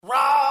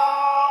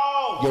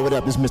Yo, what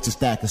up? This Mr.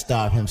 Stack and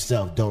Starve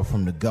himself, Doe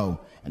from the Go.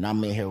 And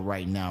I'm in here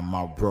right now,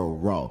 my bro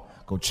Raw.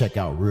 Go check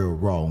out Real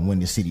Raw on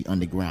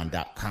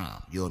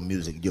WindyCityUnderground.com. Your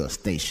music, your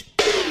station.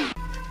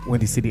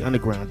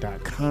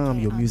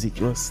 WindyCityUnderground.com. Your music,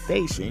 your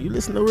station. You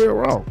listen to Real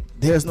Raw.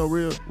 There's no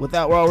real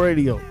without Raw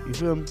Radio. You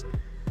feel me?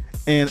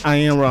 And I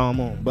am Raw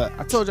on. But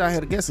I told you I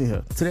had a guest in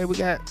here. Today we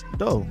got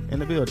Doe in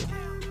the building.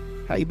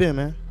 How you been,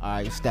 man? All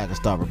right, Stack and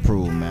Starve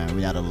approved, man.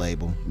 We not a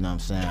label. You know what I'm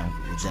saying?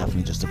 We're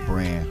definitely just a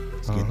brand.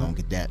 Let's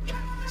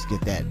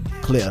get that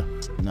clear.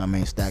 You know what I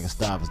mean? Stack and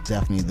Starve is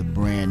definitely the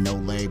brand, no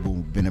label.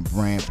 Been a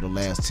brand for the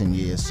last 10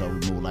 years, so we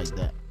move like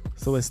that.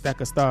 So is Stack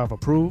and Starve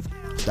approved?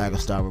 Stack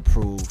and Starve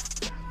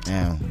approved.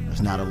 And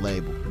it's not a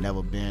label.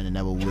 Never been and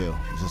never will.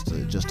 It's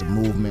just a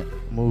movement.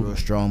 Real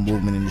strong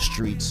movement in the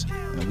streets.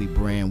 And we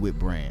brand with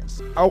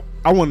brands. I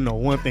want to know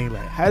one thing.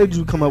 Like, how did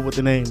you come up with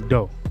the name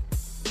Doe?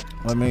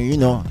 I mean, you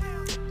know,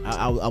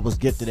 I was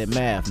gifted at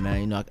math, man.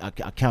 You know,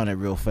 I counted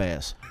real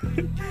fast.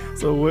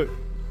 So what?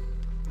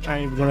 I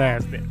ain't even gonna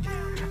ask that.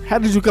 How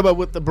did you come up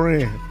with the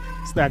brand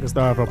Stack and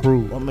Starve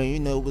approved? I mean, you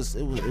know, it was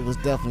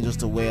definitely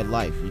just a way of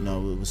life. You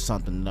know, it was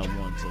something that I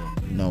wanted to,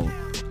 you know,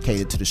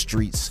 cater to the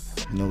streets.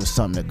 You know, it was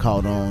something that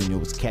caught on. You know,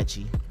 it was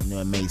catchy. You know,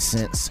 it made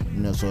sense.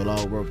 You know, so it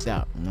all worked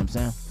out. You know what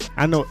I'm saying?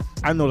 I know.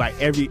 Like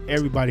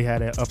everybody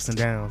had their ups and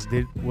downs.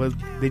 Did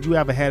you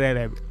ever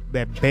have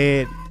that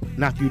bad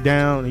knock you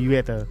down and you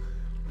had to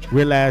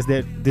realize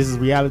that this is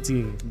reality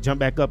and jump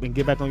back up and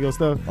get back on your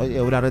stuff? Oh yeah,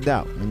 without a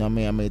doubt. You know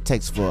what I mean? It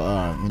takes for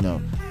you know,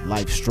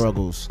 life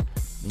struggles,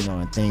 you know,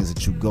 and things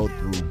that you go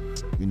through,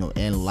 you know,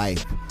 in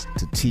life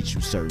to teach you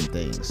certain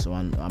things. So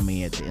I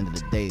mean, at the end of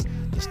the day,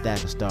 the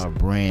Stack and Starve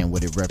brand,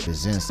 what it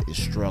represents is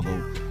struggle,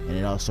 and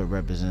it also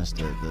represents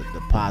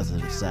the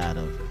positive side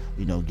of,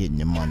 you know, getting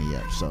your money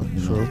up. So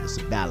you know, it's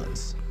a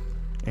balance.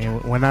 And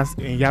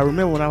y'all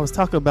remember when I was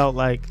talking about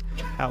like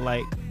how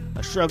like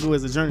a struggle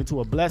is a journey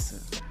to a blessing.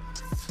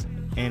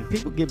 And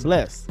people get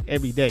blessed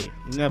every day.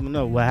 You never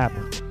know what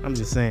happened. I'm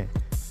just saying.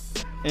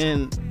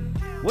 And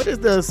what is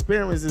the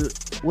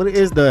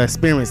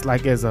experience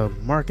like as a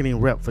marketing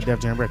rep for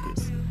Def Jam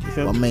Records? You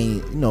feel me? I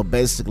mean, you know,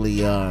 basically,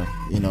 you know,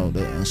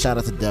 and shout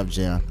out to Def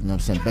Jam. You know what I'm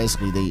saying?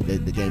 Basically, they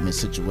gave me a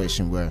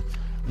situation where,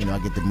 you know, I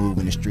get to move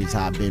in the streets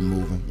how I've been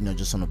moving, you know,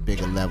 just on a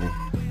bigger level.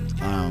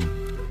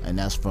 And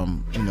that's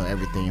from, you know,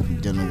 everything from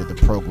dealing with the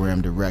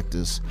program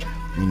directors,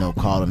 you know,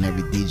 calling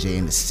every DJ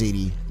in the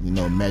city, you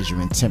know,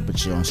 measuring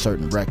temperature on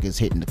certain records,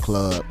 hitting the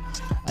club,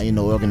 you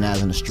know,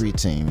 organizing the street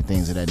team and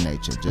things of that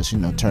nature. Just, you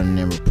know, turning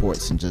in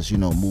reports and just, you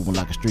know, moving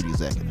like a street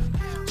executive.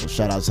 So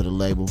shout out to the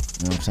label,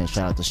 you know what I'm saying?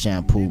 Shout out to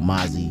Shampoo,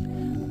 Mozzie,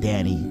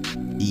 Danny,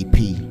 EP,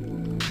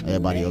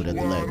 everybody over at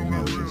the label. You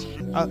know what it is.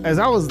 As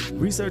I was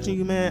researching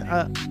you, man,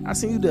 I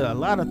seen you did a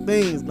lot of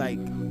things like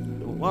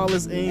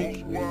Wallace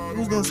Inc. You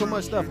was doing so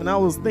much stuff, and I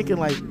was thinking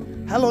like,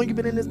 how long you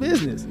been in this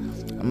business?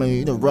 I mean,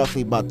 you know,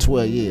 roughly about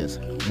 12 years.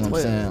 You know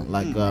what I'm saying?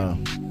 Like, I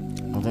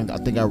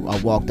think I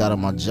walked out of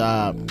my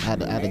job. I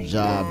had a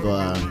job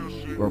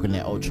working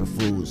at Ultra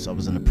Foods. I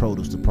was in the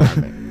produce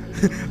department.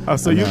 I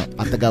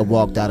think I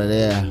walked out of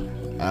there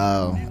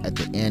at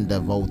the end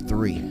of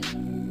 2003.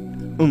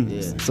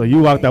 Yeah. So you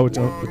walked out with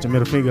your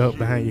middle finger up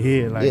behind your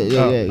head, like,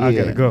 I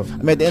gotta go. I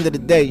mean, at the end of the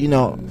day, you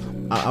know,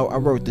 I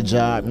worked the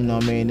job, you know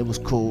what I mean? It was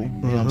cool, you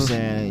know what I'm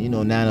saying? You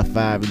know, 9 to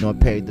 5, you know, I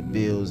paid the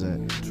bills,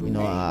 and, you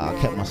know, I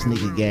kept my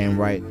sneaker game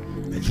right.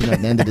 But, you know,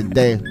 at the end of the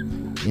day,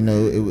 you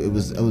know, it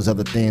was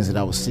other things that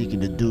I was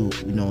seeking to do,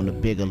 you know, on a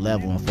bigger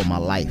level and for my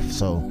life.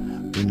 So,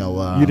 you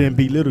know, you didn't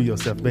belittle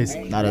yourself,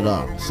 basically. Not at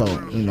all. So,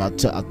 you know, I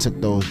took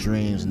those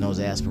dreams and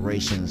those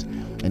aspirations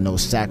and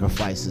those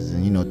sacrifices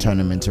and, you know, turn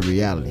them into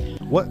reality.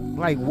 What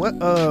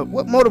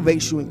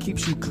motivates you and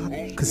keeps you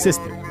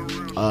consistent?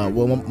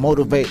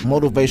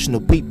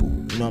 Motivational people.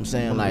 You know what I'm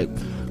saying? Like,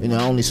 you know,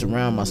 I only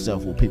surround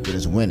myself with people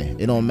that's winning.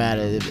 It don't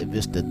matter if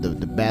it's the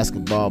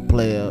basketball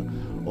player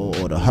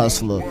or the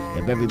hustler.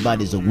 If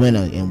everybody's a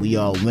winner and we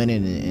all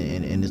winning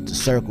and it's the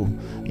circle,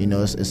 you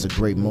know, it's a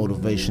great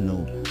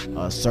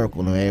motivational circle,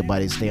 and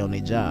everybody stay on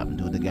their job and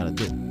do what they gotta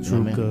do.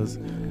 True, because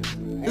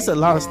it's a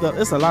lot of stuff.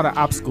 It's a lot of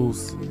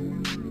obstacles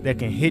that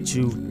can hit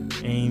you,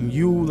 and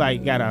you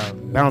like gotta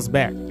bounce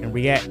back and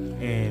react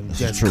and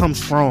just come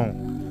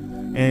strong.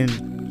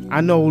 And I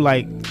know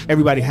like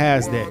everybody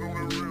has that.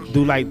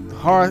 Do like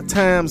hard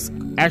times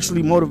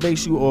actually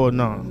motivate you or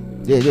no?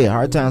 Yeah,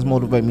 hard times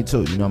motivate me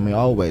too. You know what I mean?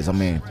 Always. I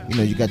mean, you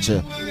know, you got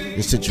your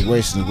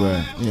situations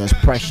where, you know, it's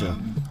pressure.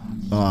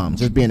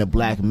 Just being a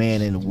black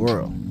man in the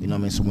world. You know what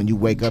I mean? So when you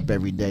wake up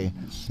every day,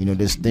 you know,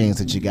 there's things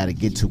that you got to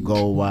get to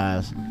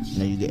goal-wise.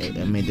 You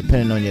know, I mean,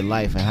 depending on your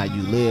life and how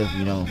you live,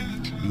 you know,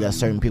 you got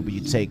certain people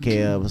you take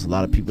care of. There's a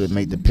lot of people that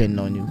may depend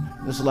on you.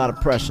 There's a lot of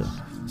pressure.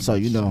 So,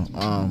 you know,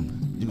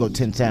 you go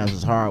 10 times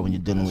as hard when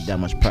you're dealing with that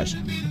much pressure.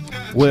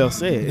 Well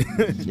said.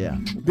 Yeah.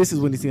 This is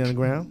Windy City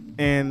Underground,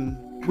 and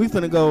we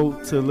finna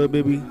go to Lil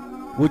Bibby,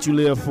 What You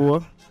Live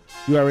For.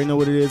 You already know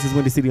what it is. It's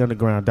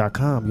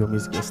WindyCityUnderground.com, your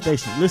musical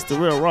station. Listen to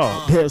Real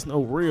Raw. There's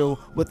no real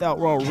without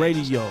Raw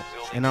Radio.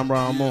 And I'm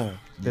Raw Moon.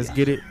 Let's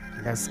get it.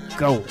 Let's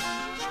go.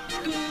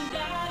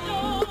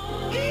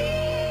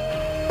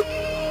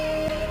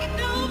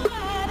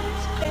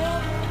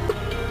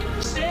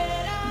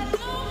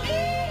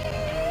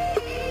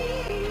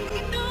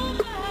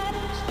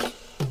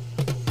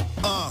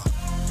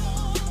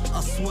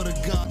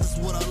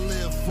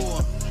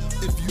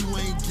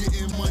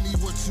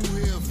 you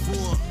here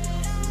for?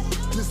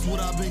 This what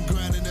I've been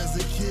grinding as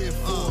a kid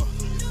for.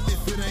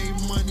 If it ain't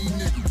money,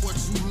 nigga, what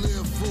you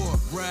live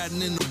for?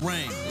 Riding in the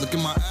rain, look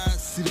in my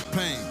eyes, see the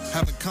pain.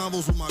 Having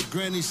combos with my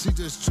granny, she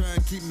just try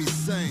and keep me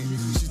sane.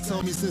 She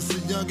told me since a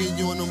youngin',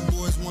 you and them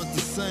boys want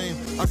the same.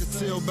 I could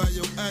tell by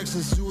your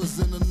actions, you was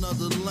in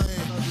another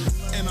lane.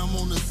 And I'm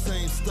on the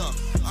same stuff,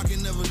 I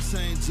can never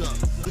change up.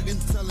 Looking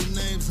telling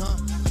names, huh?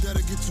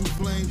 That'll get you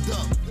flamed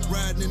up.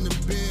 Riding in the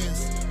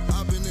Benz,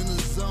 I've been in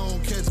the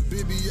zone. Catch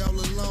Bibby all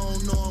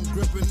alone, know I'm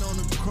gripping on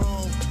the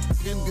chrome.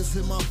 Niggas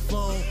hit my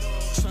phone,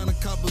 tryna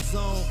cop a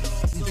zone.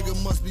 Nigga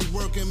must be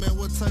working, man,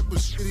 what type of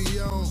shit he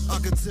on? I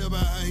can tell by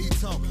how he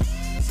talking,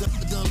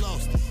 done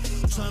lost it.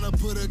 Tryna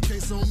put a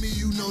case on me,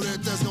 you know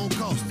that that's gon'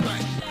 cost.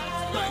 Like,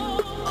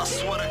 I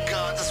swear to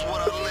God, that's what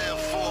I live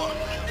for.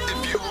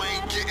 If you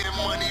ain't getting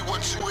money,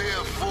 what you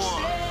here for?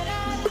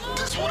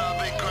 This what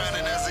I've been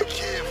grinding as a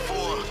kid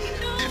for.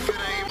 If it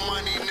ain't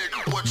money,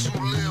 nigga, what you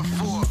live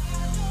for?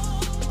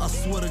 I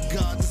swear to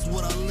God, this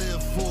what I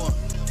live for.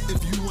 If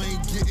you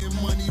ain't getting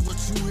money, what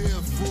you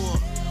here for?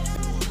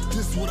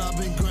 This what I've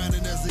been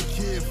grinding as a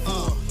kid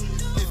for.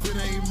 If it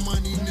ain't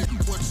money,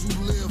 nigga, what you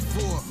live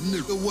for?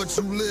 Nigga, what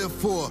you live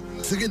for?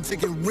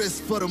 Taking risks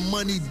for the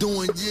money,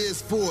 doing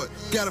years for it.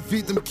 Gotta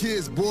feed them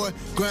kids, boy,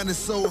 grinding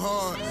so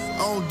hard. I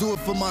don't do it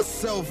for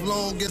myself,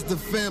 long as the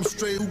fam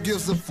straight. Who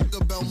gives a fuck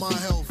about my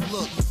health?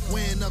 Look,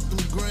 weighing up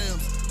them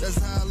grams, that's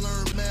how I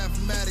learned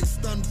mathematics.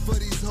 Stunning for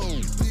these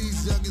hoes.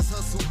 These youngins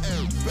hustle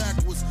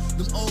backwards.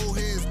 Them old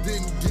heads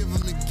didn't give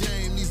them the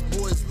game. These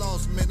boys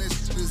lost, man, that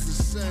shit is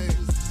a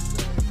shame.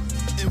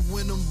 And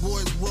when them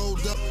boys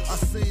rolled up, I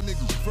seen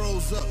niggas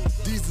froze up.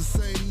 These the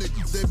same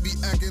niggas, they be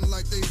acting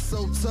like they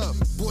so tough.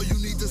 Boy, you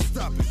need to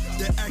stop it.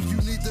 That act, you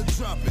need to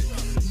drop it.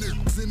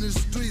 Niggas in the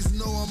streets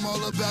know I'm all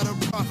about a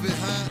profit,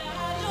 huh?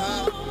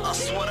 I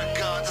swear to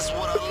God, that's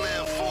what I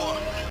live for.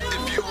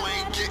 If you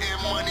ain't getting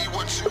money,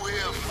 what you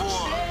here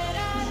for?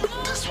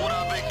 This what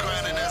I've been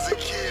grinding as a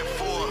kid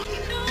for.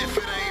 If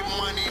it ain't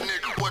money,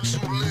 nigga, what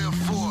you live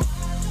for?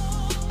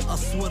 I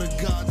swear to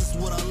God, that's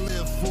what I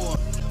live for.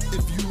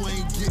 If you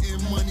ain't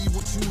getting money,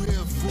 what you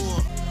here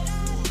for?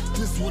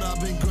 This what I've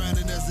been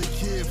grinding as a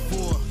kid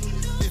for.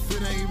 If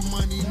it ain't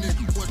money,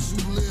 nigga, what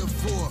you live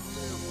for?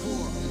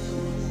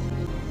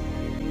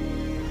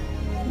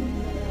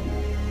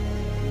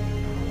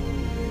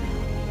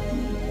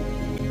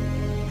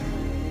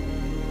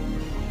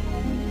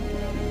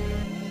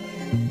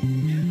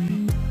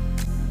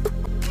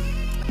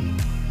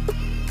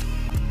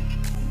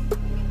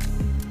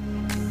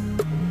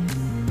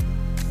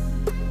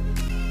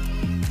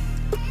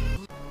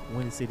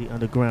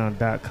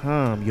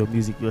 CityUnderground.com, your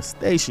music, your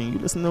station. You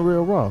listen to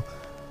Real Raw.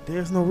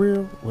 There's no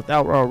real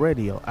without Raw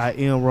Radio. I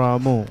am Raw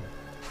Moon.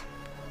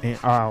 And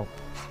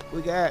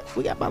we got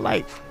about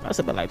like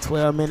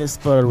 12 minutes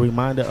for the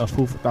reminder of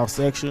Food for Thought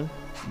section.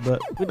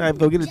 But we're not even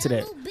gonna get into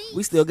that.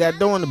 We still got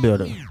Doe in the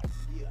building.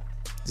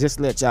 Just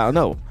to let y'all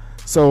know.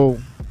 So,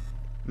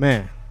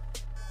 man,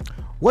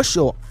 what's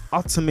your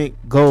ultimate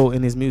goal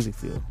in this music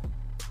field?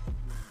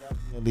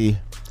 Definitely,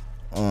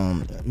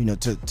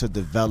 to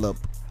develop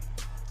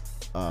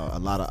a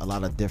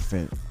lot of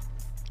different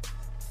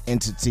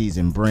entities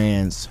and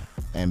brands,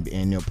 and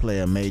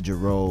play a major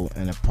role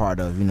and a part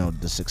of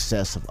the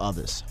success of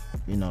others.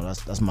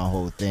 That's my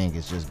whole thing,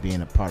 is just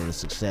being a part of the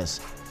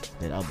success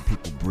that other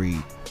people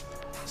breed.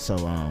 So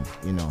and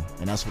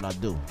that's what I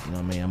do.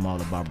 I'm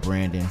all about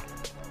branding,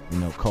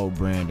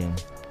 co-branding,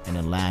 and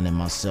aligning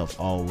myself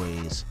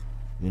always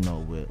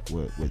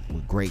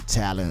with great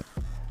talent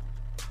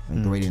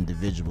and great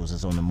individuals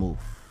that's on the move.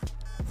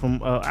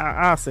 From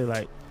I'll say,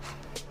 like,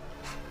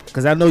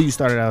 because I know you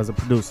started out as a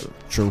producer.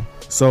 True.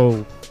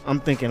 So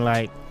I'm thinking,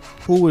 like,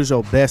 who was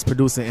your best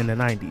producer in the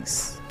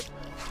 90s?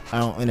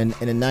 In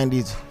the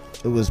 90s,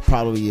 it was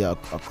probably a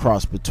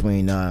cross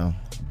between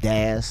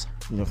Daz,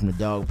 from the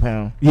Dog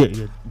Pound.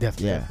 Yeah,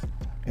 definitely.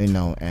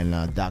 Yeah,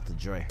 and Dr.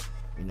 Dre.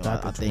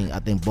 I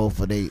think both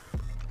of they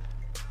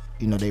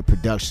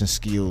production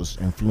skills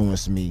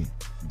influenced me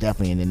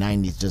definitely in the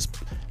 90s, just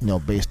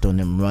based on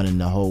them running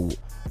the whole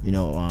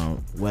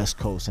West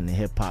Coast and the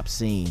hip hop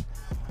scene.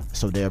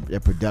 So their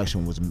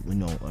production was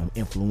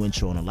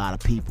influential on a lot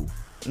of people.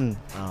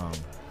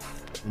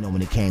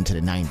 When it came to the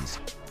 90s.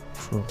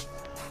 True.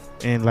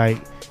 And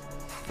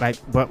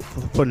but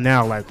for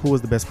now, like, who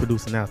is the best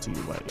producer now to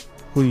you? Like,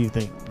 who do you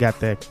think got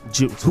that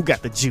juice? Who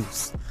got the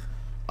juice?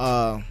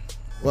 Well,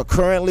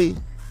 currently,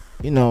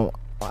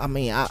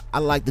 I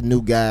like the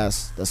new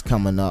guys that's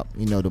coming up.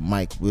 The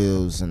Mike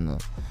Wills and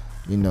the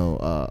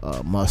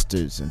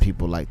Mustards and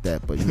people like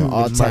that. But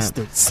all time,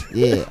 Mustards.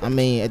 Yeah.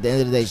 At the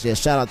end of the day, yeah,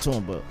 shout out to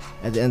them. But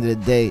at the end of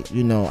the day,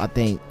 I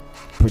think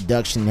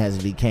production has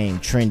became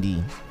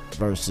trendy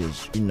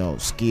versus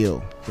skill.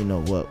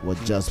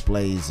 What Just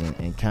Blaze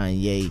and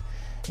Kanye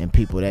and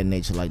people of that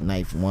nature, like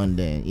Knife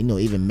Wonder, and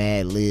even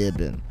Mad Lib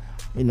and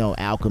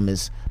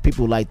Alchemist,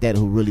 people like that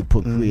who really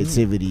put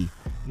creativity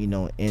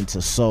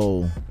into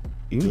soul.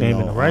 You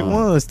naming the right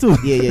ones too.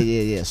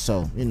 Yeah.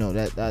 So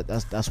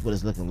that's what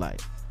it's looking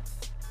like.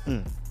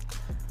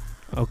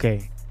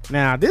 Okay,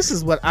 Now, this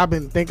is what I've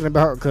been thinking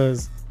about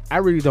because I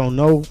really don't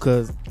know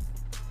because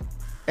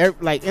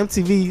like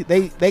MTV,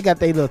 they got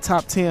their little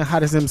top 10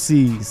 hottest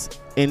MCs,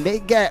 and they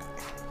got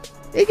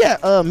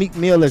Meek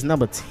Mill as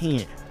number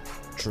 10.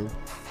 True.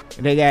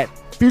 And they got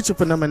Future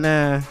for number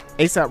 9,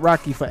 A$AP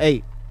Rocky for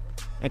 8,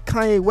 and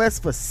Kanye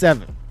West for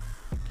 7,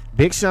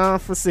 Big Sean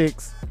for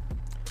 6,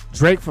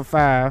 Drake for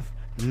 5,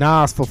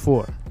 Nas for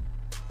 4.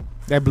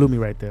 That blew me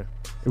right there.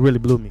 It really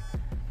blew me.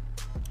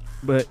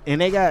 And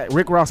they got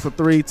Rick Ross for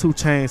 3, 2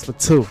 Chainz for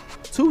 2.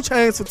 2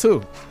 Chainz for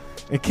 2.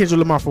 And Kendrick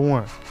Lamar for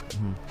 1.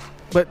 Mm-hmm.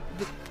 But,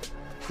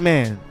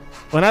 man,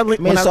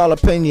 it's all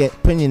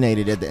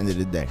opinionated at the end of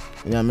the day.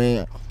 You know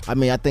what I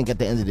mean? I think at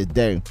the end of the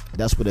day,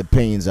 that's what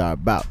opinions are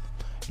about.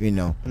 You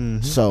know?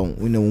 Mm-hmm. So,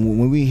 you know,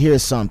 when we hear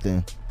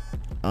something,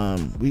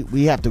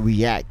 we have to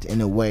react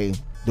in a way.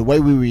 The way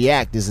we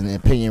react is an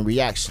opinion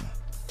reaction.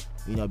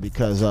 You know,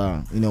 because,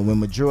 you know, when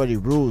majority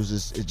rules,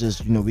 it's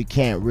just, you know, we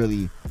can't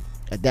really...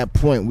 At that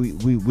point,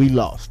 we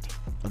lost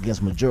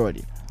against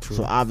majority. True.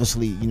 So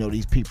obviously, you know,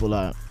 these people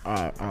are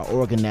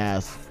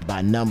organized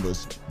by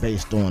numbers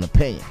based on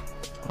opinion,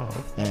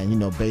 and you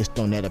know, based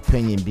on that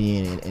opinion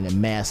being in a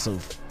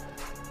massive,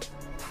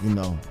 you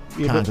know,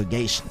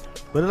 congregation.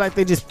 But it's like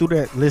they just threw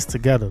that list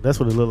together. That's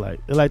what it looked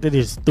like. It's like they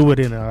just threw it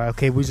in there.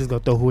 Okay, we just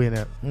gonna throw who in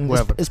there.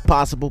 Whoever. It's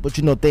possible, but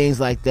you know, things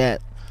like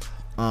that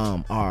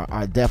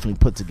are definitely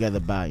put together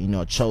by, you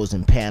know, a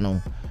chosen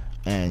panel,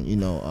 and you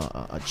know,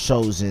 a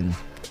chosen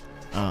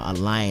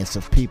alliance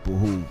of people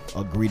who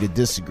agree to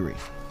disagree.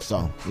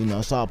 So, you know,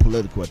 it's all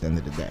political at the end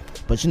of the day.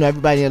 But, you know,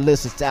 everybody in the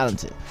list is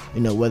talented.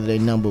 You know, whether they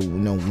number, you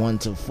know, 1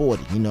 to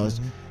 40. You know,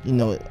 you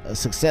know,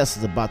 success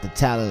is about the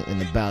talent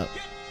and about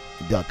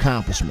the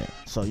accomplishment.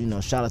 So, you know,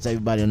 shout out to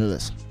everybody on the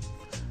list.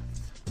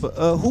 But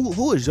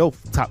who is your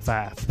top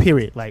 5?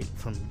 Period. Like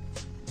from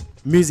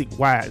music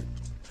wise,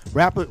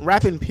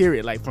 rapping.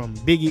 Period. Like from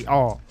Biggie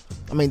all.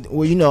 I mean,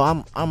 well, you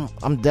know,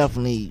 I'm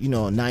definitely, you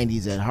know,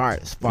 90s at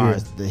heart as far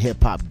as the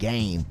hip hop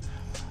game.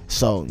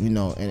 So, you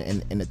know,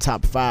 in the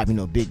top 5, you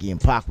know, Biggie and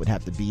Pac would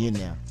have to be in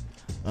there.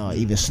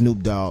 Even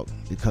Snoop Dogg,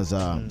 because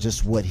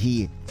just what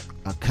he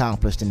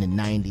accomplished in the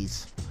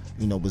 90s,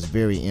 you know, was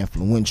very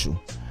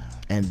influential.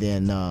 And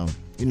then,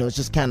 you know, it's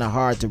just kind of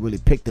hard to really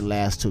pick the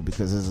last two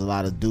because there's a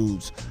lot of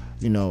dudes,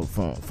 you know,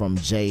 from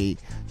Jay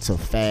to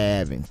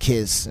Fab and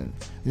Kiss, and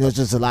you know, it's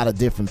just a lot of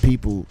different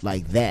people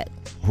like that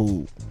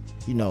who,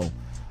 you know,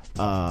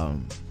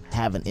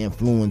 have an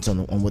influence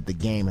on what the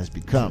game has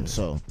become.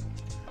 So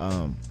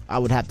I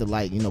would have to,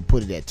 like, you know,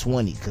 put it at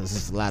 20 because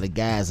there's a lot of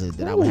guys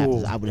that I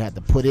would have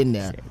to put in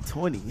there.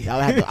 20.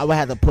 I would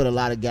have to put a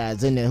lot of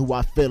guys in there who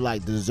I feel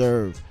like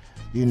deserve,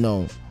 you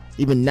know,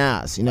 even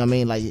Nas. You know what I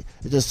mean? Like,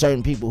 there's just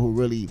certain people who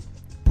really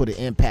put an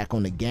impact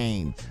on the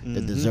game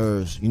that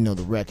deserves, you know,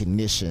 the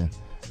recognition.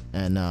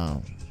 And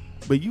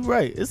but you're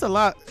right. It's a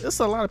lot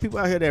of people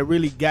out here that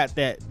really got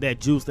that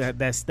juice,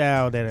 that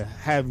style that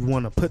have you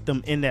want to put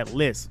them in that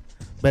list.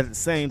 But at the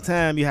same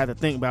time, you have to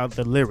think about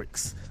the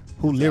lyrics.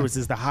 Who lyrics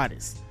is the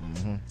hottest?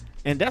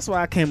 And that's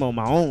why I came on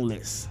my own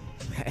list.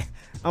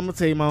 I'm gonna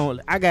tell you my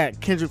own. I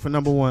got Kendrick for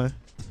number 1.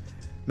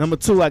 Number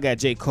 2, I got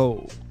J.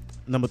 Cole.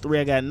 Number 3,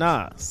 I got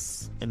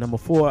Nas. And number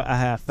 4, I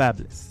have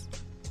Fabulous.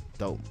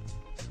 Dope.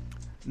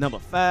 Number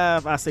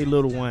 5, I say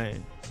Lil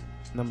Wayne.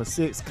 Number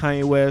 6,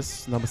 Kanye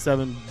West. Number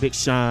 7, Big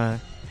Sean.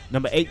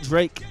 Number 8,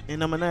 Drake. And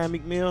number 9,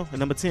 Meek Mill. And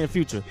number 10,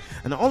 Future.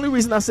 And the only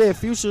reason I said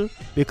Future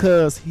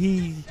because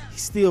he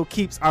still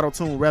keeps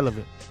auto-tune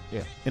relevant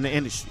in the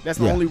industry. That's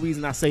the only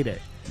reason I say that.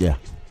 Yeah.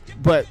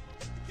 But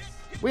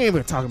we ain't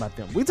even talking about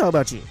them. We talk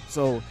about you.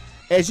 So,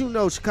 as you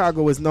know,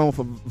 Chicago is known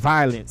for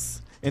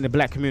violence in the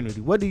black community.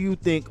 What do you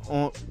think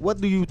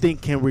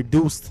can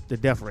reduce the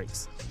death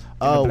rates?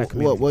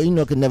 Well, you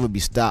know, it can never be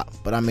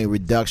stopped. But I mean,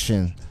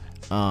 reduction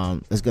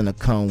is gonna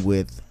come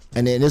with,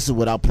 and then this is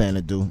what I plan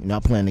to do. You know, I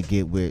plan to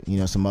get with, you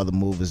know, some other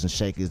movers and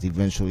shakers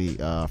eventually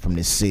from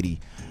this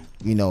city.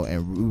 You know,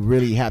 and we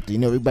really have to, you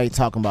know, everybody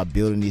talking about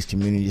building these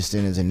community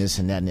centers and this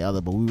and that and the other,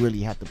 but we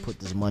really have to put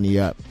this money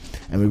up,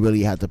 and we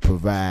really have to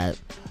provide,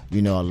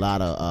 you know, a lot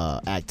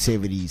of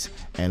activities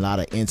and a lot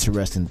of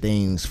interesting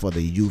things for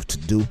the youth to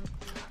do.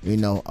 You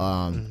know,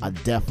 I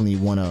definitely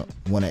wanna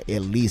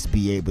at least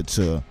be able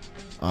to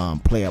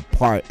play a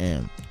part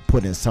and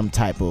put in some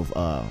type of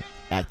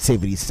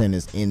activity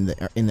centers in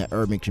the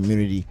urban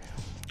community.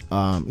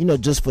 You know,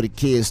 just for the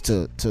kids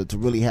to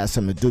really have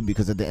something to do,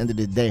 because at the end of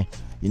the day,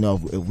 you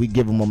know, if we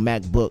give them a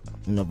MacBook,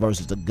 you know,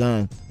 versus a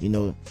gun, you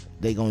know,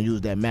 they gonna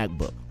use that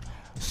MacBook.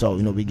 So,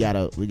 you know, we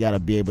gotta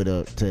be able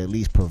to at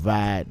least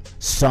provide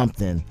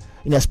something,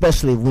 you know,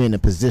 especially if we're in a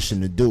position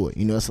to do it.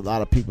 You know, it's a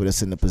lot of people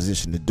that's in the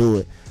position to do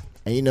it,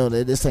 and you know,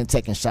 this ain't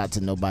taking shots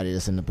at nobody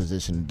that's in the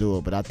position to do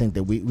it. But I think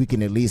that we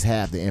can at least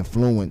have the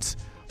influence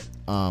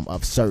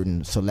of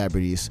certain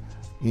celebrities,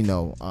 you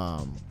know,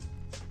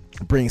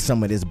 bring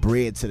some of this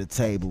bread to the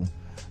table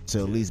to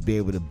at least be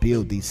able to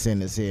build these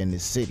centers here in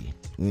this city,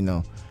 you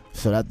know.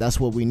 So that's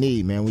what we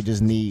need, man. We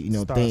just need, you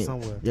know, things.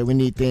 Yeah, we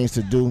need things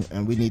to do,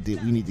 and we need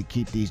to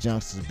keep these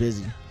youngsters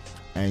busy,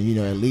 and you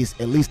know, at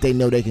least they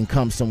know they can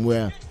come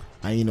somewhere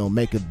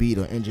make a beat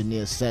or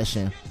engineer a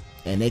session,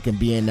 and they can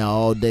be in there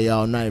all day,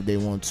 all night if they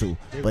want to.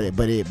 But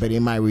it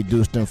might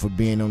reduce them from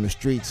being on the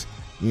streets,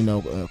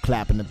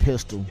 clapping the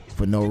pistol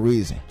for no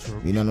reason.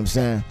 True. You know what I'm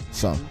saying?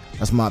 So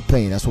that's my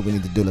opinion. That's what we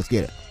need to do. Let's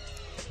get it.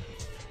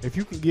 If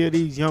you can give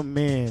these young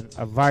men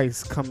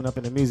advice coming up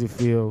in the music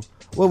field,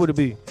 what would it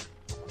be?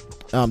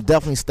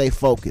 Definitely stay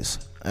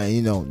focused,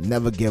 and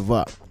never give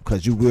up,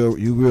 because you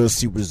will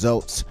see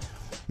results.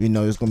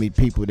 There's gonna be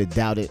people that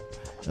doubt it.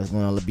 There's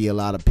gonna be a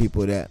lot of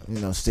people that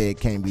say it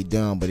can't be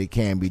done, but it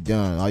can be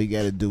done. All you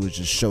gotta do is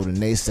just show the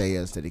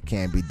naysayers that it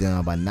can be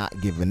done by not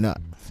giving up.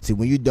 See,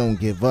 when you don't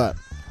give up,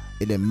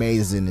 it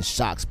amazes and it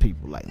shocks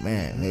people. Like,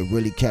 man, they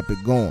really kept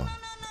it going.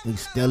 They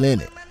still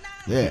in it,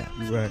 yeah,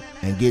 right,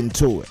 and getting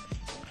to it.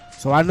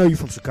 So I know you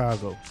from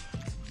Chicago,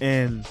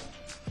 and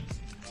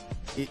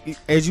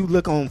as you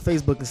look on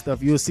Facebook and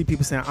stuff, you'll see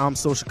people saying, I'm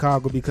so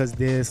Chicago because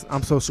this,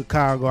 I'm so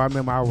Chicago. I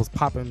remember I was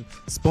popping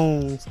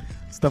spoons,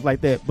 stuff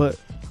like that. But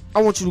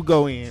I want you to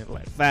go in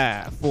like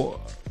 5, 4,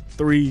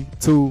 3,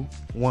 2,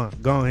 1.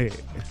 Go ahead.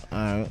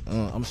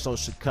 I'm so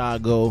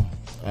Chicago.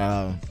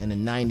 In the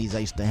 90s, I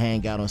used to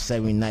hang out on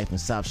 79th in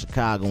South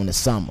Chicago in the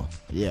summer.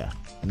 Yeah,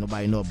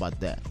 nobody know about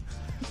that.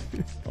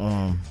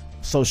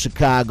 So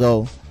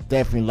Chicago,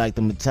 definitely like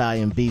them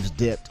Italian beefs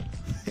dipped.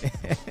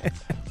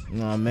 You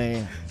know what I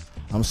mean?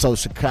 I'm so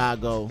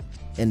Chicago.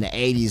 In the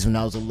 80s, when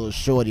I was a little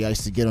shorty, I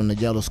used to get on the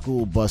yellow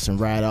school bus and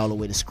ride all the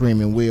way to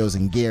Screaming Wheels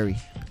in Gary.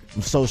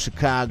 I'm so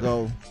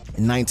Chicago.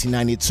 In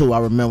 1992, I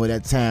remember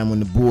that time when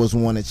the Bulls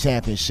won the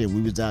championship.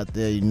 We was out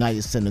there,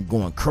 United Center,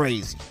 going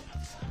crazy.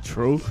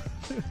 True.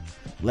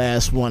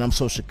 Last one, I'm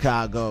so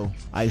Chicago.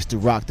 I used to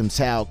rock them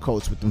towel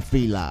coats with them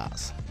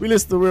felines. We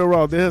listen to Real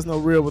Raw. There's no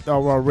real without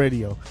Raw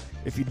Radio.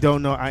 If you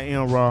don't know, I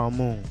am Raw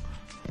Moon.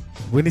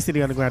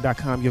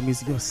 WitneyCityUnderground.com, your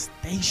music, your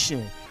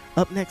station.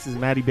 Up next is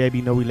Maddie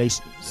Baby, No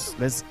Relations.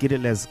 Let's get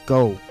it, let's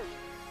go.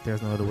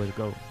 There's no other way to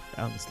go,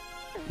 honestly.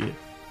 Yeah.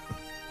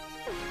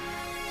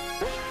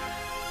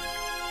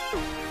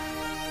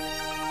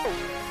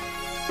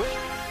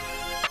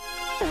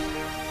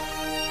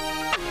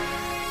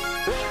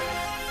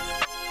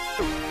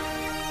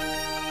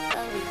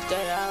 Every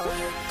day I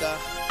wake up.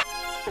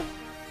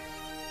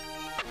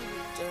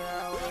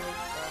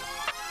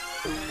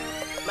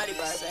 Maddie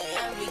Baby say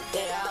every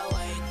day I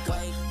wake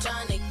up,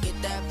 trying to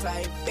get that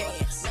paper.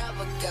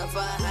 Never care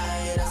for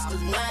haters,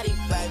 cause Maddie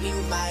Baby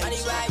Maddie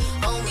Baby,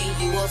 homie,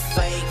 you a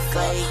fake.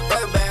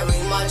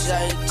 Burberry, my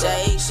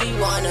JJ, she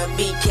wanna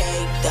be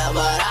caked up,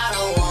 but I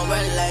don't want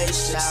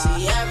relations.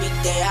 See, every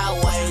day I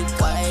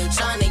wake up,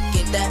 trying to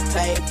get that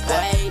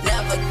paper.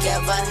 Never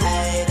care for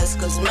haters,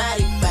 cause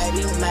Maddie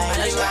Baby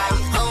Maddie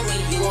Baby, homie,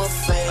 you a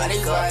fake.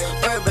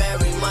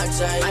 Burberry, my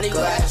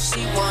JJ,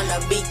 she wanna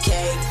be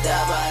caked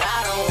up, but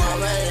I don't want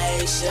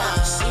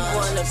relations. She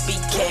wanna be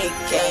cake,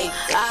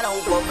 I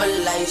don't want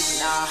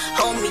relations.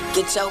 Homie,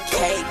 get your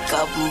cake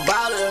up, I'm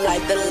ballin'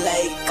 like the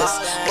Lakers.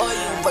 Boy,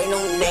 you ain't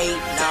no Nate.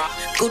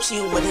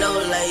 Gucci with no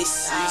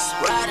laces,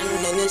 riding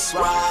in this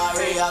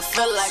Rari. I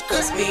feel like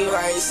a speed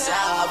racer,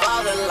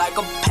 ballin' like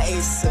a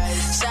pacer.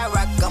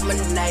 Chirac, I'm a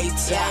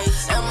native,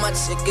 and my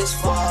chick is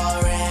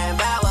foreign.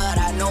 Bad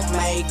without no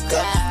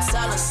makeup,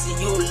 tell her see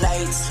you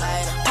late.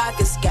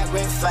 Pockets got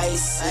red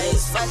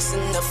faces,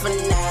 flexing the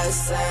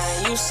finesse.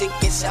 You should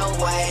get your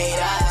weight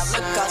up.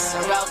 Look out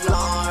some Ralph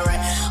Lauren,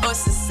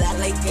 horses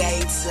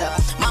alligator.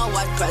 My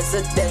white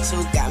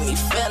presidential got me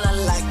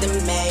feeling like the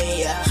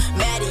mayor.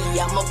 Maddie,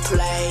 I'm a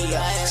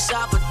player,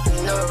 sharper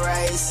than the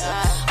race.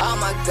 All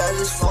my girls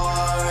is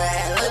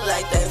foreign, look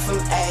like they from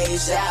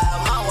Asia.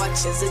 My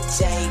watch is a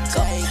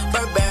Jacob,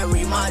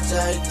 Burberry, my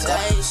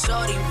JJ.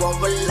 Shorty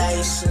want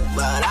relations,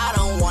 but I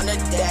don't wanna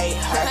date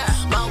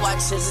her. My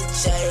watch is a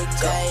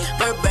Jacob,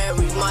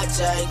 Burberry, my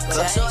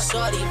Jacob.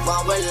 Shorty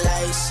want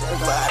relations,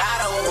 but I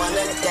don't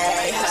wanna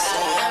date her.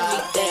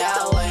 Every day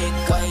I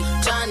wake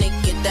up, trying to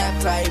get that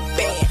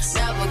paper.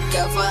 Never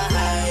care for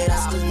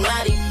haters, cause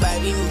Maddie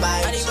Baby,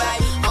 Maddie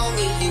Baby,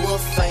 homie, you a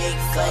fake.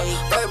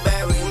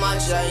 Burberry, my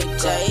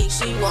JJ,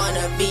 she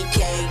wanna be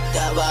caked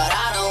up, but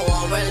I don't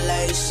want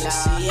relations.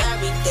 See,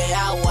 every day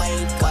I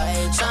wake up,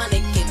 trying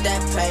to get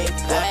that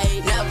paper.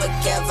 Never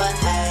care for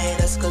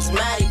haters, cause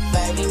Maddie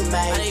Baby,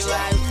 Maddie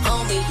Baby,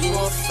 homie, you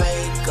a fake.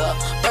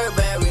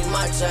 Burberry,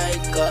 my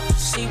Jacob,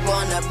 she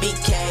wanna be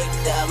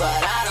caked up,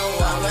 but I don't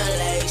want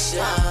relations.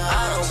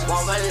 I don't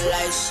want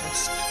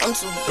relations. I'm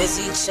too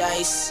busy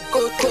chasing,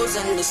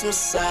 cruising this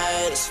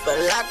Mercedes. Feel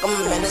like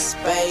I'm in a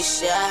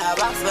spaceship,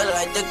 I feel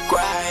like the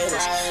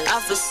greatest. I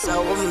feel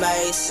so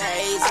amazing.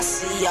 I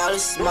see all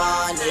this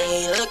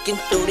money, looking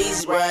through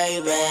these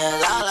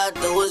Ray-Bans. All I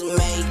do is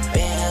make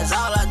bands,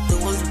 all I do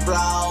is blow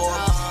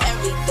up.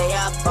 Every day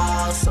I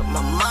ball, so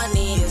my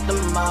money is the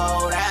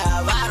motive.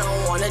 I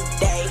don't wanna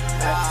date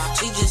her,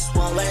 she just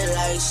want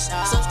relations.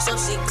 So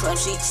she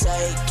claims she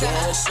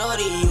taking,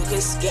 shorty you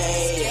can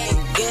skate and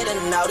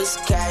getting all this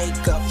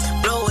cake up.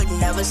 Blow it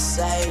never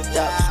saved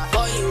up.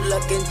 Boy, you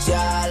looking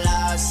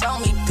jealous,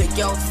 on me pick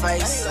your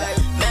face up.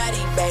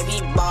 Maddie,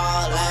 baby,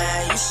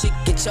 ballin', you should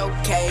get your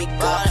cake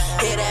up.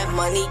 Hear that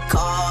money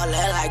callin'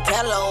 like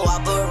hello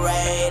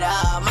operator.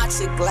 My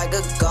chick like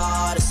a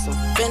goddess, I'm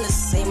finna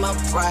see my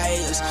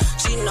praise.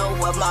 She know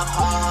what my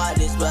heart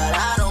is, but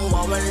I don't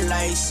want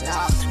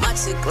relations. My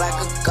chick like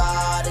a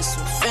goddess,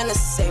 I'm finna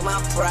say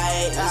my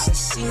praise.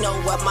 She know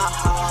what my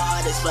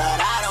heart is, but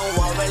I don't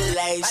want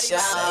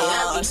relations.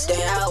 Every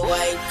day I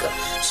wake up,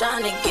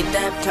 tryna get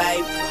that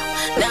paper.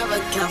 Never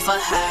count for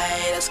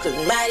haters, cause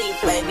Maddie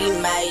baby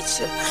made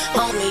you.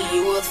 Homie,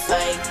 you a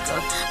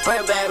faker.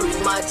 Burberry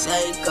my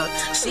taker.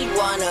 She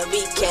wanna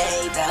be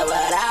caked up,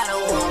 but I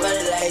don't want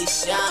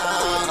relations.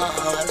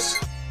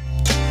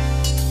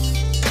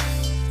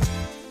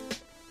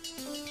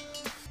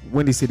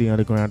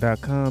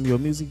 WindyCityUnderground.com, your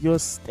music, your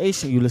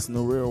station. You listen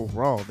to Real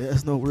Raw.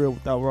 There's no real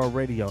without Raw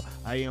Radio.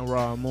 I am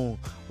Raw Moon.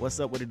 What's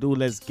up with it, dude?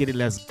 Let's get it.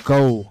 Let's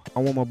go. I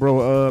want my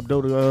bro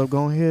Doe to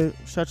go ahead,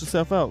 shout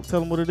yourself out.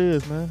 Tell him what it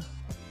is, man.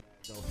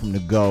 From the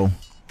go.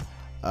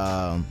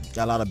 Got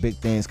a lot of big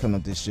things coming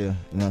up this year.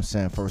 You know what I'm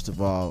saying? First of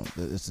all,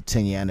 it's the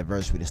 10-year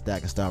anniversary of the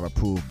Stack and Star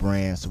approved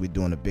brand. So we're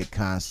doing a big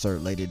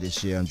concert later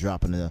this year. I'm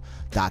dropping a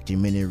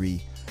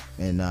documentary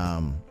in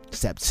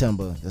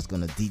September that's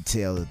going to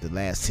detail the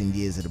last 10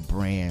 years of the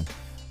brand.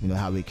 You know,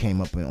 how we came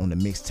up on the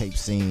mixtape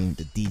scene,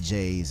 the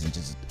DJs, and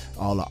just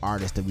all the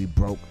artists that we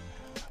broke.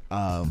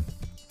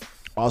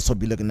 Also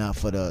be looking out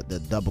for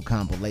the double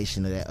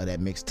compilation of that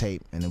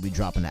mixtape, and then we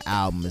dropping the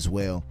album as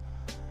well.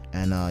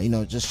 And you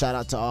know, just shout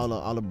out to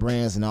all the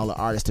brands and all the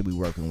artists that we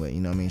working with. You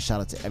know what I mean? Shout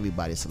out to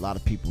everybody. It's a lot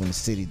of people in the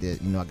city that,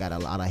 you know, I got a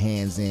lot of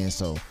hands in,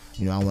 so,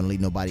 you know, I don't want to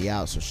leave nobody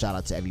out. So shout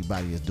out to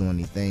everybody that's doing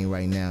anything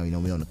right now. You know,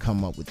 we on the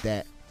come up with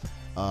that.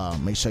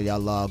 Make sure y'all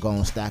log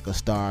on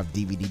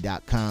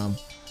stackerstarvdvd.com,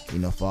 you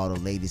know, for all the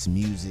latest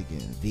music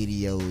and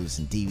videos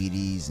and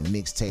DVDs and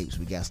mixtapes.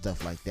 We got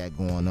stuff like that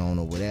going on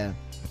over there.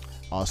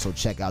 Also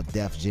check out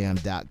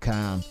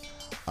defjam.com.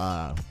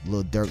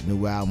 Lil Durk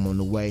new album on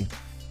the way,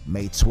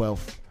 May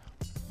 12th.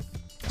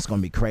 It's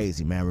gonna be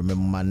crazy, man.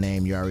 Remember my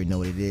name, you already know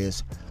what it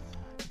is.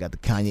 Got the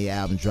Kanye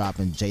album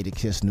dropping,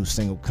 Jadakiss new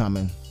single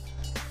coming.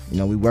 You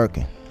know, we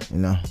working, you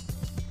know.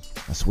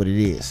 That's what it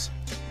is.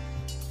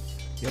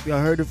 Yep, y'all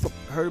heard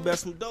about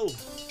some dope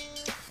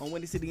on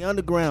Windy City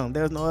Underground.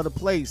 There's no other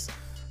place.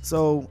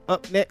 So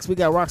up next, we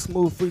got Rock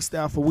Smooth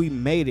Freestyle for We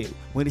Made It.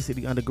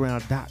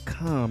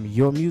 WindyCityUnderground.com.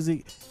 Your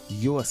music,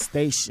 your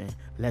station.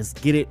 Let's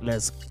get it.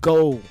 Let's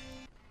go.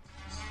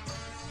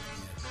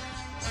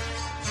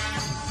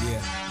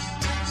 Yeah.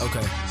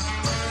 Okay.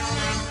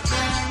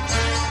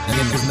 And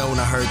then just know when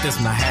I heard this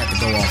one, I had to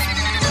go off.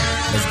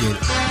 Let's get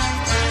it.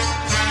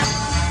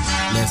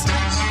 Listen.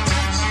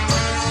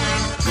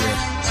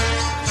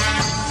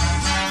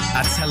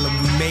 I tell them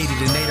we made it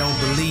and they don't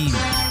believe me.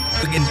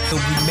 Looking till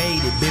we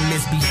made it, been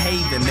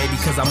misbehaving. Maybe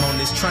cause I'm on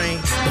this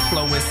train, the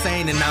flow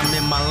insane and I'm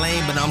in my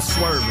lane, but I'm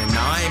swerving.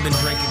 Now I ain't been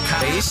drinking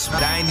cottage,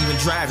 but I ain't even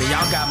driving.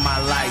 Y'all got my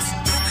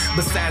license.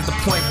 Besides the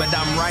point, but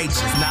I'm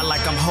righteous. Not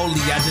like I'm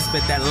holy, I just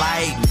spit that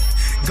lightning.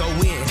 Go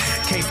in,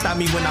 can't stop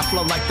me when I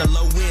flow like the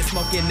low end.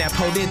 Smoking that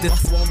potent,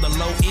 this on the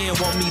low end.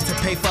 Want me to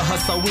pay for her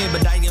so in,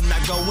 but I am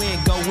not go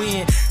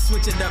in.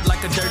 Switch it up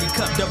like a dirty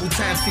cup, double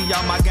time. See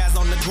all my guys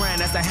on the grind.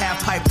 That's a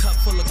half pipe cup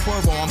full of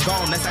Cuervo, I'm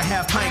gone. That's a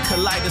half pint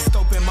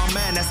kaleidoscope in my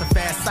mind. That's a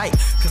fast sight,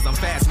 cause I'm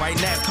fast right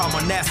now. Call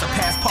my NASA,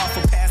 pass par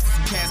for passes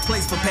and pass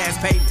plays for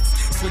past payments.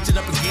 Switch it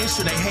up again,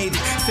 sure they hate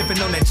it.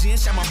 Sipping on that gin,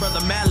 shot my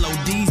brother Mallow,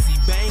 DZ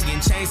banging,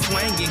 chain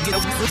swanging, get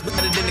up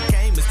better than the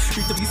Caymans.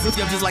 Treat the piece of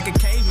up just like a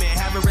caveman.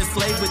 Have her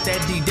enslaved with that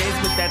D, days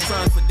with that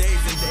tongue for days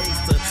and days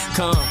to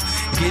come.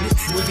 Get it?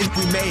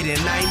 We made it,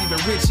 and I ain't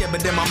even rich yet,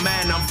 but in my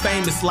mind I'm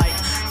famous like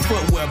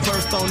footwear.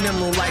 Burst on them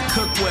look like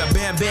cookware.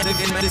 Bam, bam,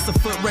 again, it's a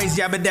foot race,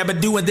 yabba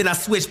dabba do, and then I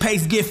switch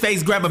pace, get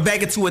face, grab a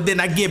bag into it, then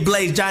I get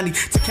blazed. Johnny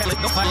to Cali,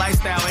 my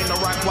lifestyle ain't no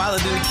rock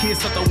wilder than the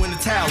kids, so throw in the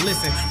towel.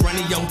 Listen,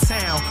 running your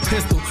town,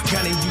 pistol,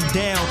 gunning you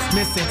down,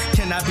 missing,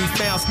 cannot be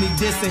found, sneak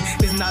dissing,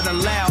 is not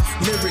allowed.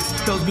 Lyrics,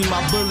 those be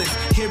my bullets,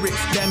 hear it,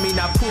 that mean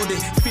I pulled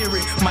it, fear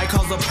it, might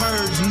cause a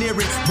purge near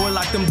it. Boy,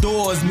 lock them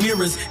doors,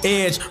 mirrors,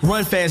 edge,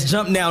 run fast,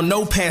 jump now,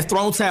 no pass,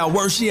 thrown towel,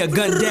 worse, yeah,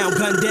 gun down,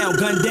 gun down,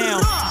 gun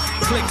down.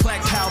 Click,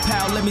 clack, pow,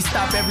 pow, let me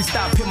stop every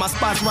stop, hit my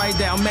spots right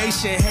down,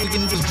 Mason,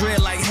 Hagen is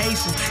dread like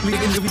Haitians,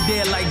 niggas be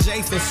dead like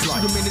Jason, shoot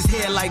him in his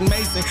head like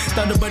Mason,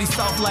 Thunder Buddy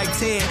soft like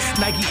Ted,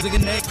 Nike, nigga,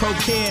 neck,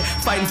 pro-can,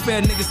 fighting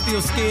fair, niggas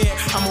still scared,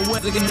 I'm a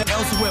wet nigga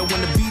elsewhere,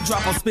 when the beat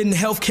drop, I'm spitting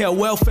healthcare,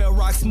 welfare,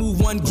 rock smooth,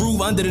 one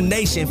groove under the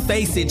nation,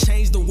 face it,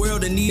 change the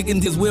world, and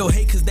niggas will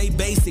hate cause they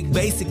basic,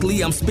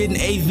 basically, I'm spitting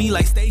AV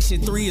like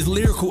Station 3 is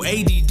lyrical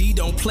ADD,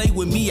 don't play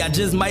with me, I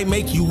just might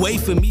make you wait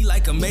for me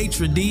like a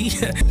maitre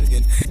d'.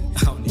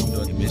 I don't even know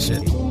what this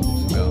shit.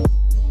 Go.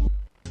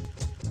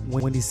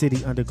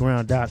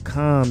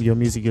 WindyCityUnderground.com, your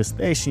music, your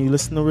station. You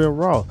listen to Real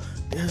Raw.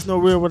 There's no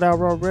real without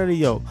Raw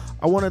Radio.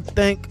 I want to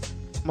thank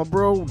my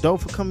bro Doe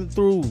for coming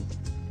through.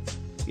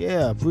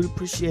 Yeah, really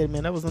appreciate it,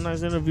 man. That was a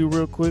nice interview,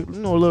 real quick. You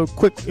know, a little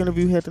quick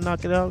interview, had to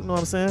knock it out. You know what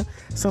I'm saying?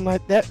 Something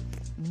like that.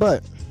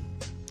 But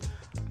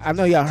I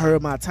know y'all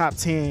heard my top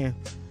 10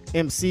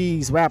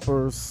 MCs,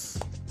 rappers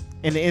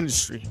in the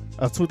industry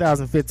of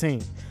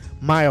 2015.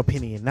 My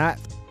opinion, not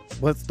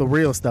what the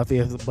real stuff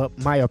is, but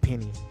my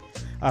opinion.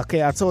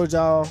 Okay, I told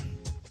y'all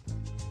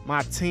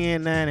my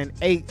 10, 9, and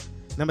 8.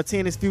 Number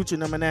 10 is Future,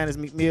 number 9 is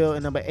Meek Mill,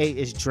 and number 8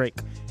 is Drake.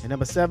 And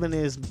number 7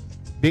 is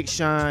Big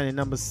Sean, and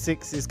number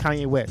 6 is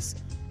Kanye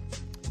West.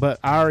 But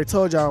I already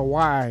told y'all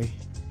why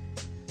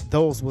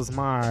those was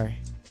my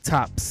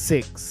top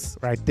 6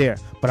 right there.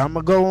 But I'm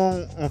going to go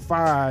on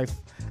 5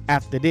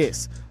 after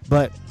this.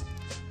 But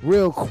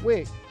real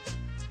quick,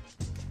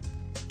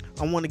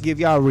 I want to give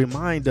y'all a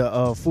reminder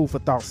of Food for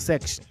Thought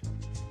section.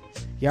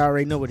 Y'all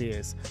already know what it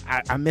is.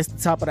 I missed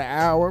the top of the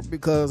hour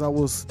because I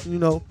was,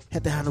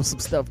 had to handle some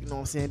stuff, you know what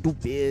I'm saying? Do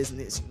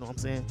business, you know what I'm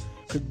saying?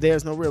 Because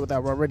there's no real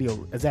without raw radio.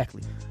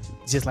 Exactly.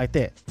 Just like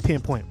that.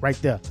 Pinpoint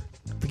right there.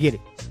 Forget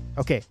it.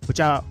 Okay. But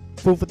y'all,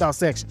 Food for Thought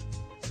section.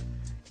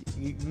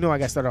 You know I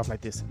got to start off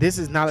like this. This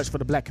is knowledge for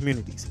the black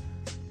communities.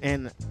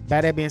 And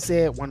by that being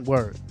said, one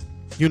word.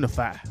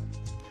 Unify.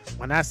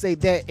 When I say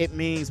that, it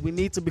means we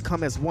need to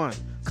become as one.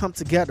 Come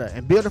together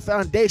and build a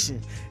foundation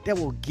that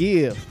will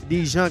give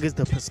these youngers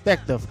the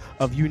perspective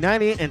of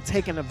uniting and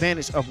taking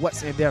advantage of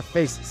what's in their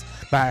faces.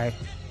 But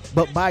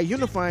by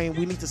unifying,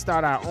 we need to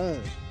start our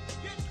own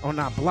on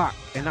our block,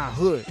 in our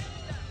hood,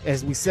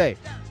 as we say.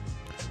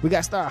 We got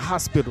to start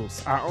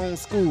hospitals, our own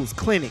schools,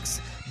 clinics,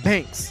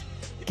 banks,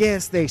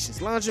 gas stations,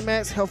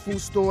 laundromats, health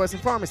food stores,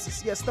 and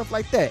pharmacies. Yeah, stuff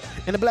like that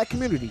in the black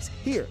communities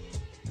here,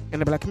 in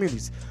the black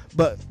communities.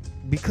 But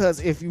because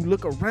if you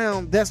look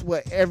around, that's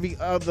what every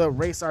other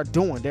race are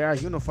doing. They are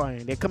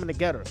unifying. They're coming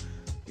together.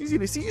 You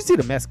see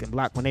the Mexican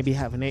block when they be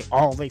having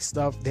all their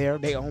stuff there,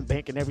 their own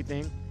bank and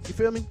everything. You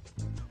feel me?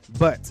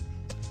 But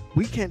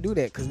we can't do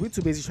that because we're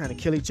too busy trying to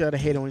kill each other,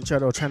 hate on each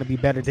other, or trying to be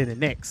better than the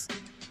next.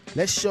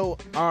 Let's show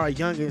our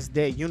youngest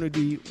that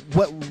unity,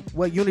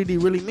 what unity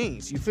really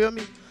means. You feel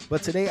me?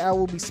 But today I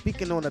will be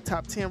speaking on the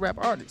top 10 rap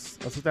artists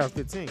of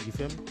 2015. You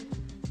feel me?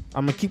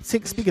 I'm gonna keep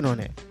speaking on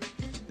that.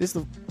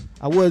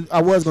 I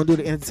was gonna do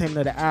the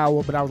entertainment of the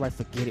hour, but I was like,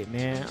 forget it,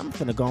 man. I'm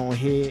finna go on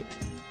ahead,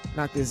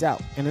 knock this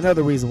out. And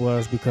another reason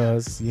was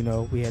because,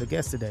 we had a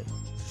guest today.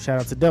 Shout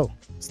out to Doe.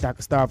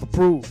 Stock Star of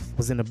Approved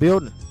was in the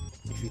building.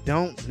 If you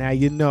don't, now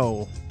you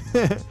know.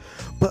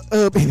 But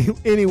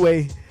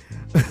anyway,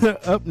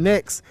 up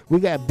next, we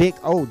got Big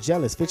O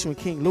Jealous featuring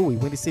King Louie,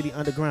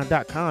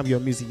 WindyCityUnderground.com, your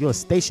music, your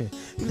station.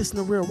 You listen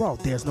to Real Raw.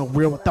 There's no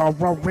real without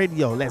raw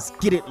radio. Let's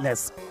get it.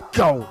 Let's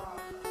go.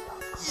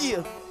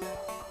 Yeah.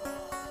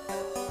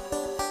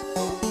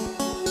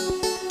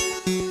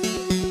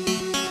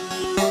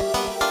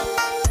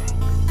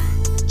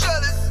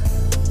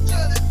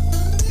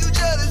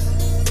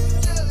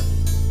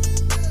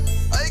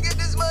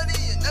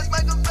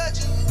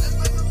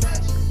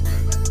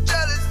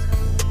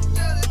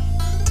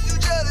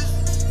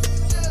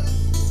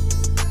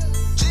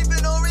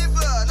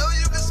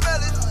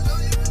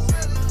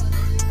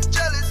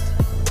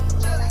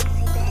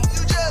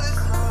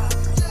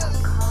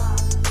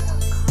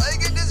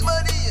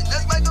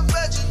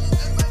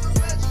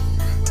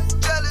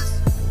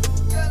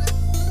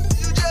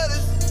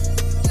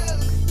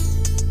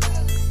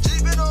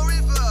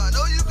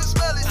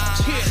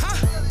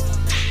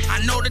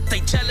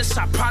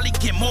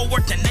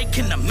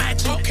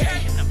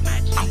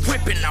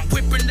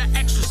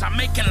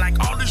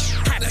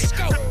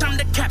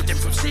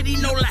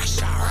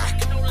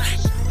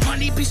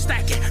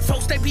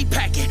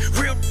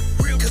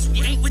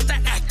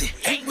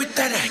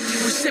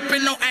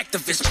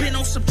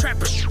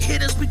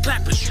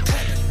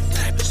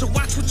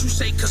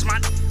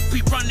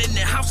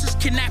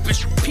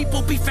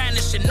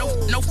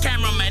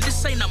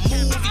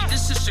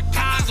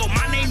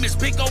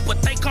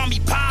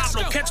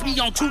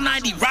 On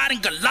 290 riding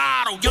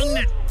Gelato, young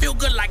nigga feel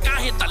good like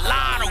I hit the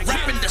lotto.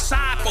 Rapping the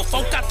side for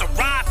folk got the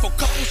ride for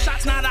couple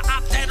shots, not a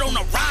op that on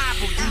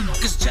arrival. You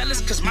niggas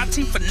jealous cause my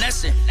team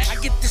finessing. I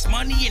get this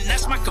money and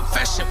that's my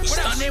confession. We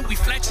stunning, we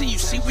flexing, you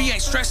see we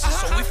ain't stressing.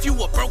 So if you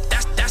were broke,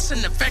 that's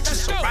an infection.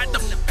 So ride the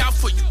fuck out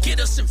for you get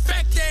us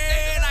infected.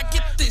 I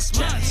get this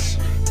jealous.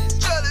 You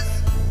jealous.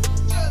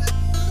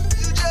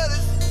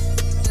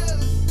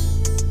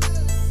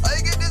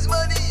 I get this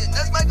money and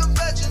that's my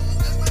confession.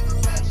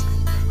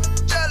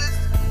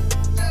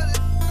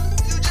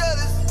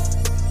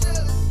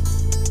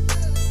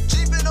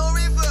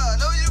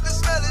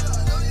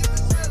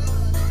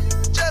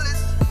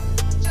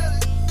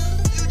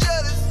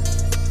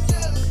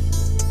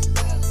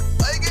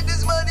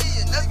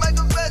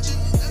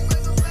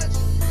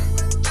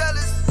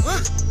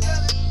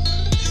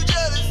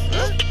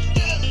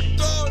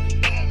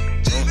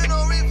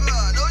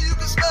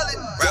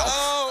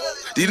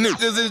 These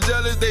niggas is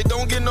jealous, they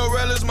don't get no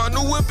relish. My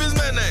new whip is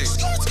mayonnaise.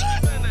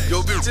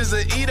 Yo, bitch is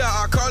a eater,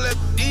 I call it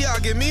I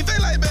get me fake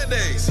like bad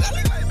days.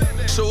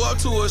 Show up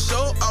to a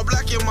show, I'll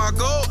black in my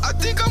gold. I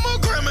think I'm a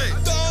Grammy.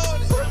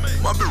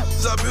 My bitch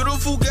is a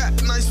beautiful, got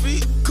nice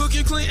feet,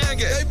 cooking clean and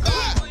gay.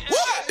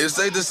 It's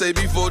safe to say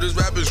before this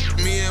rappers,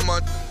 me and my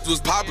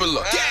was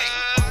popular.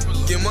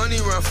 Get money,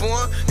 run for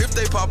 'em. If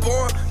they pop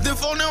on, then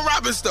phone them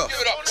robbing stuff.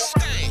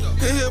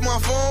 He hit my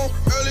phone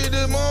early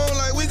this morning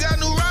like we got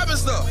new Robin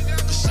stuff.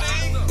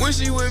 When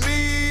she with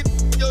me,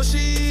 yo,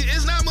 she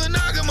is not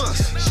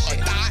monogamous.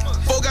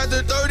 Folk got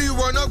the 30,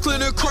 run up, clear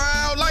the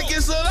crowd like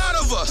it's a lot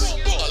of us.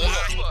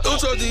 Don't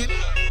trust these.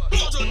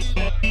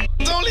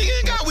 Only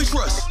in God we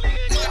trust.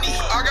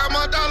 I got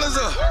my dollars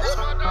up.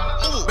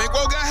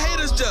 Bankroll got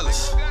haters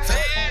jealous.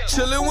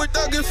 Chillin' with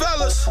thuggin'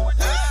 fellas.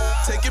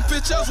 Taking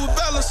pictures with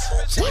Bellas.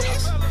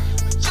 Jealous.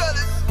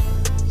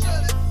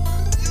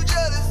 You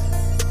jealous.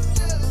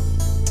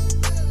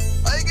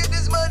 I get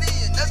this money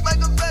and that's my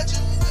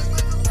confession.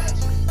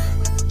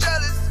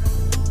 Jealous.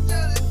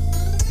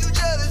 You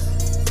jealous.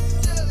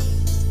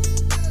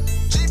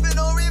 Cheapin'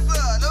 on reefer,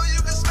 I know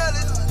you can smell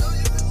it.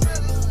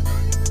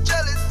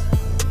 Jealous.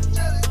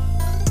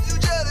 You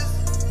jealous.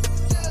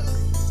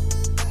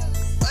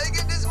 I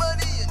get this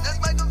money and that's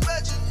my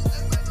confession.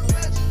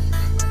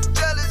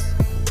 Jealous.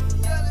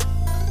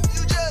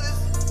 You jealous.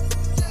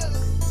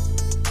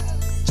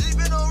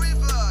 Cheapin' on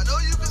reefer, I know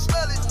you can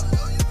smell it.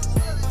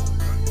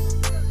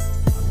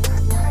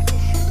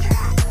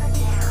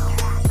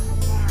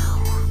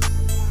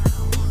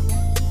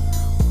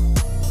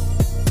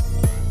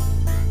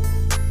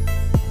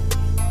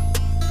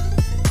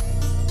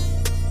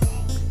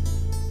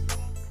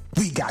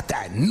 We got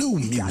that new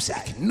music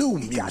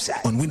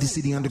on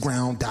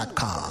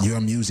WindyCityUnderground.com. Your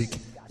music,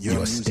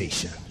 your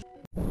station.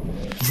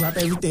 Drop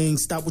everything,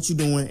 stop what you're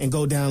doing, and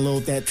go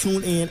download that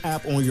TuneIn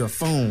app on your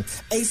phone.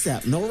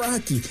 ASAP, no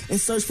Rocky, and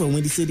search for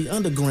Windy City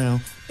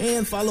Underground.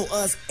 And follow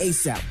us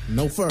ASAP,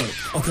 no Ferg.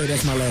 Okay,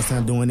 that's my last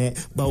time doing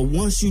that. But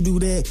once you do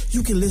that,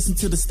 you can listen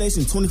to the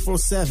station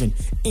 24/7,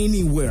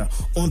 anywhere.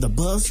 On the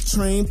bus,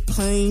 train,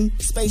 plane,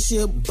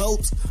 spaceship,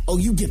 boat. Oh,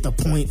 you get the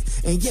point.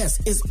 And yes,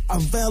 it's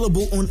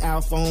available on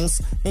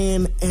iPhones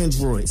and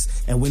Androids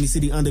at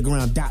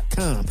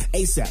WindyCityUnderground.com.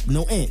 ASAP,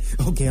 no ant.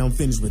 Okay, I'm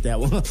finished with that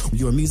one.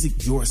 Your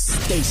music, your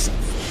station.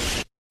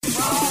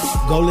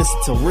 Go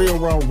listen to Real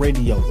Raw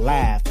Radio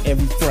live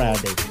every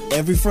Friday.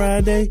 Every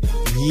Friday?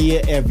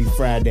 Yeah, every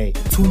Friday.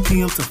 2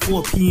 p.m. to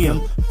 4 p.m.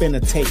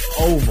 Finna take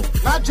over.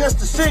 Not just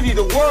the city,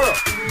 the world.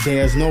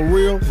 There's no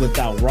real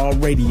without Raw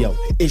Radio.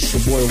 It's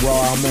your boy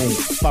Raw Amon.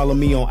 Follow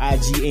me on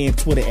IG and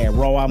Twitter at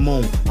Raw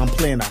Amon. I'm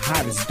playing the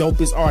hottest,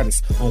 dopest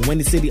artists on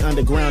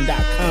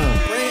WindyCityUnderground.com.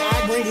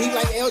 I bring heat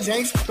like L.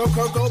 James. Go,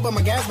 but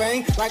my gas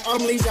bang. Like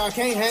Armleys, y'all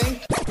can't hang.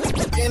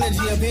 Energy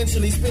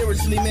eventually,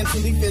 spiritually,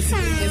 mentally,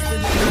 physically,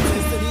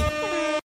 instantly.